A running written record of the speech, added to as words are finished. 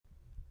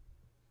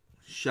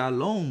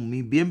Shalom,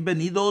 mis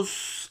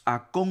bienvenidos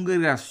a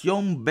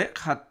Congregación Bet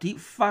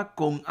Hatifa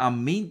con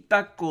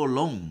Aminta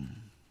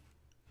Colón.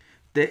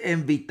 Te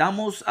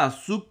invitamos a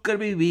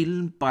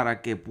suscribir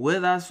para que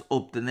puedas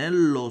obtener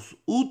los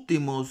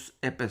últimos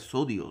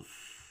episodios.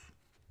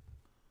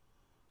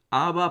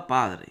 Abba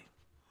Padre,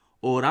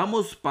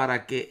 oramos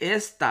para que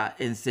esta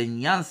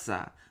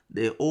enseñanza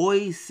de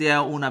hoy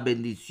sea una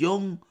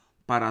bendición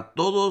para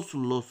todos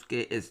los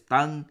que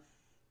están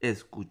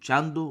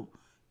escuchando.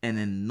 En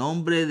el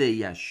nombre de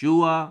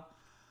Yeshua.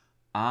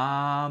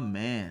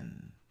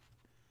 Amén.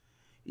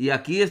 Y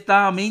aquí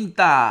está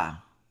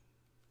Aminta.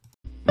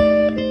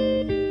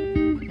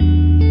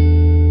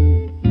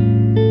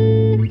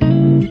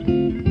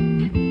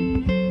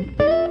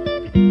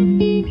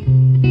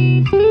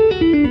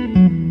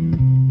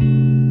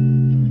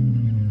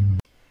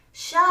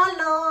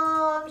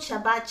 Shalom,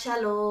 Shabbat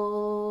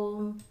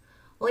Shalom.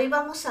 Hoy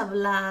vamos a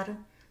hablar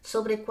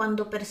sobre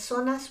cuando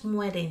personas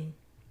mueren.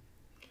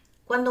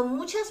 Cuando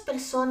muchas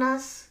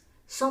personas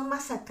son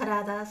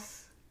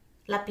masacradas,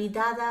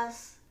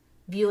 lapidadas,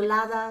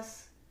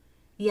 violadas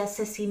y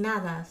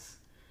asesinadas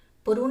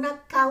por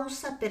una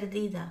causa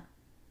perdida,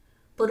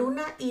 por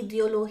una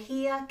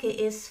ideología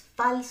que es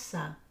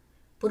falsa,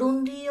 por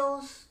un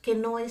Dios que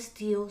no es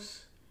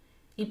Dios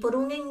y por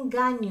un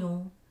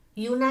engaño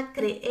y una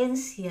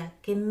creencia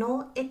que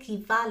no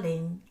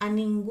equivalen a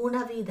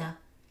ninguna vida,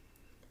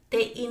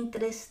 te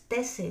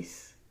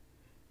entristeces,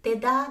 te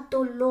da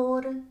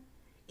dolor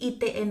y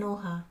te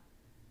enoja.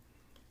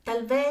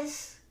 Tal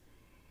vez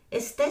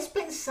estés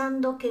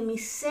pensando que mi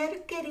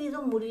ser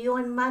querido murió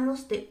en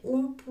manos de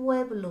un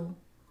pueblo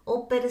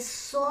o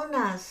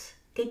personas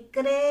que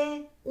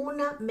creen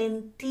una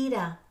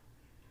mentira,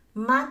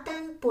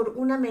 matan por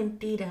una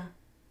mentira,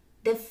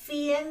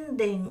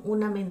 defienden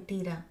una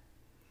mentira.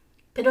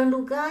 Pero en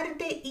lugar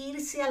de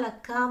irse a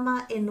la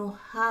cama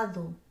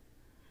enojado,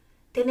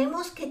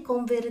 tenemos que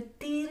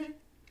convertir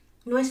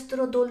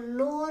nuestro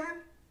dolor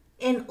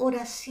en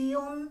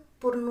oración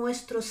por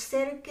nuestro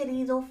ser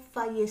querido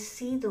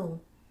fallecido,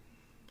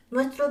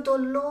 nuestro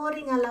dolor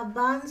en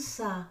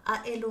alabanza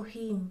a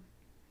Elohim.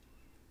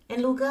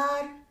 En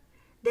lugar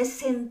de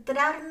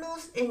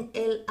centrarnos en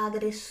el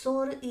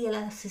agresor y el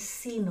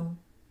asesino,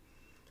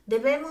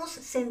 debemos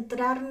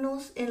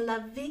centrarnos en la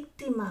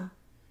víctima,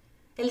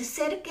 el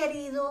ser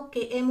querido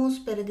que hemos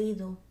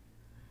perdido,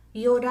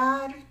 y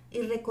orar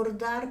y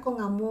recordar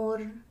con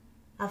amor,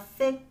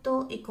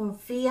 afecto y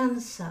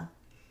confianza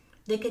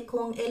de que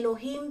con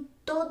Elohim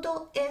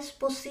todo es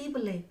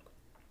posible.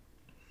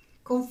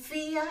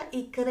 Confía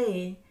y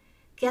cree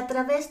que a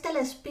través del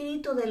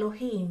Espíritu de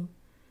Elohim,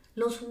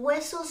 los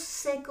huesos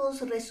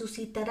secos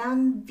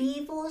resucitarán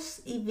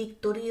vivos y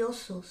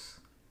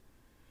victoriosos.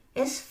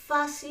 Es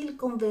fácil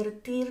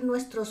convertir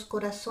nuestros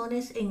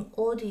corazones en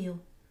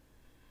odio,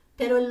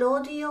 pero el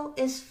odio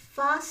es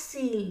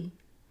fácil,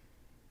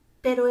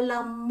 pero el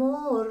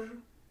amor,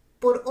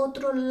 por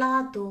otro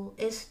lado,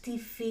 es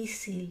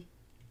difícil.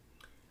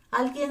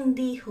 Alguien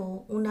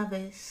dijo una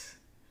vez,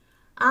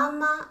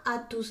 ama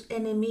a tus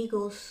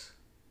enemigos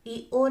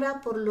y ora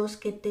por los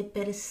que te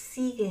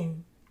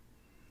persiguen.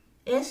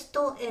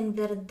 Esto en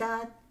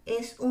verdad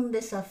es un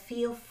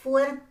desafío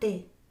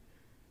fuerte,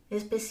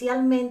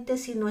 especialmente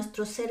si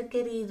nuestro ser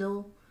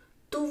querido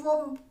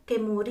tuvo que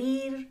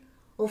morir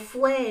o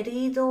fue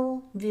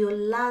herido,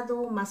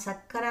 violado,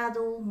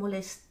 masacrado,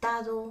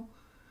 molestado,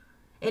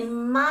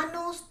 en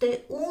manos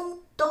de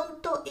un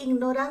tonto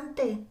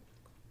ignorante.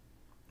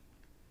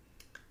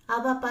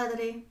 Abba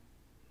Padre,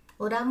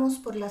 oramos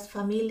por las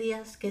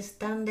familias que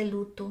están de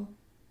luto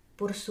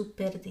por su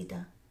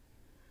pérdida,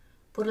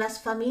 por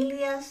las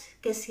familias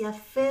que se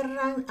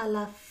aferran a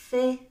la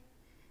fe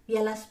y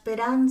a la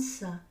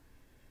esperanza,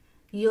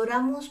 y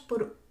oramos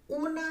por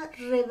una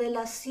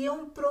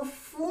revelación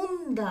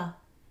profunda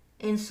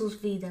en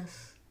sus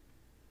vidas.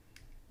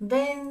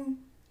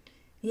 Ven,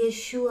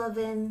 Yeshua,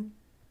 ven,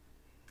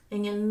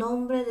 en el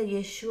nombre de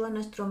Yeshua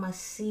nuestro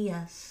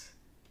Mesías.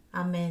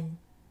 Amén.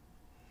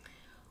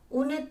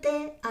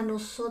 Únete a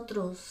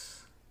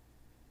nosotros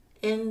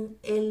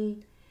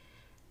en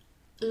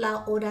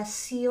la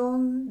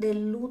oración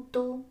del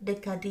luto de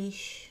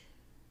Kadish.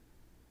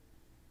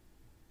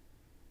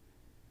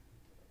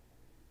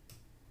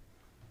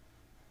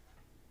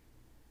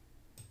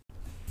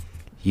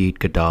 Yid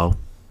Gadal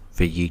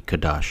v'Yid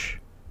Kadash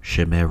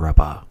Shemeh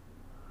Rabbah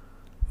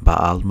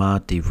Ba'alma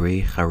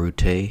divrei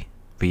charute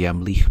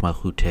v'yamlich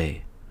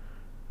malchute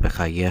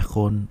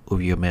v'chayechon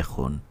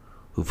uvyomechon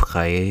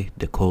uvchaye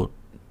dekot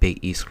Beit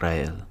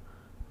Israel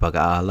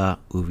Baga'ala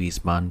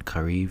uvizman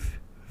kariv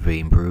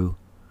v'imbru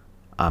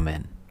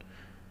Amen.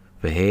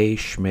 V'hei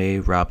Shmei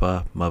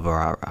Rabbah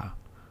Mavarara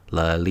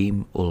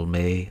La'alim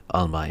Ulmei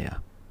Almaya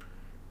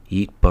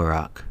Yit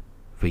Barak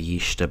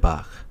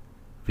v'Yishtabach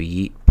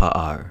v'Yit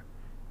Pa'ar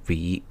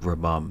v'Yit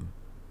Ramam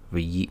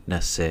v'Yit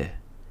Naseh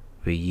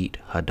v'Yit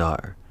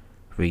Hadar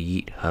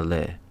v'Yit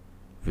Haleh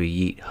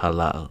v'Yit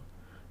Halal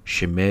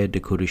Shemeh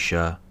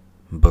Dekodisha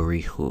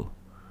Barichu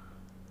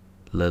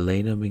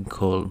Lelena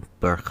Minkol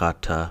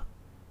Barchata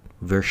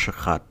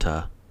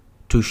Virshachata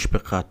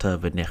tushbekata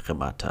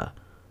v'nechemata,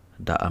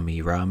 da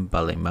amiram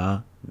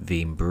balema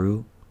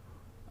v'imbru,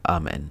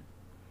 Amen.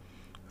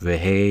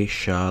 Vehe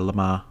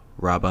shalama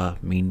rabba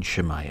min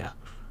shemaya,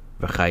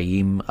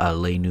 v'chayim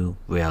aleinu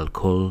ve'al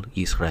kol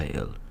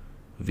Yisrael,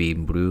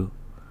 v'imbru,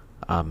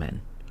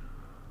 Amen.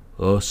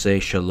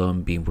 Ose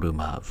shalom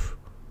bimrumav,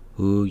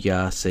 hu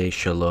yase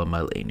shalom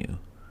aleinu,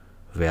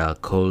 ve'al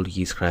kol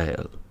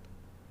Yisrael,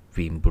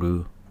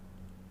 v'imbru,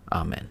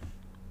 Amen.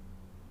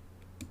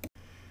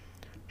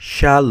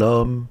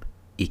 Shalom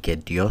y que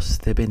Dios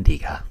te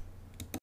bendiga.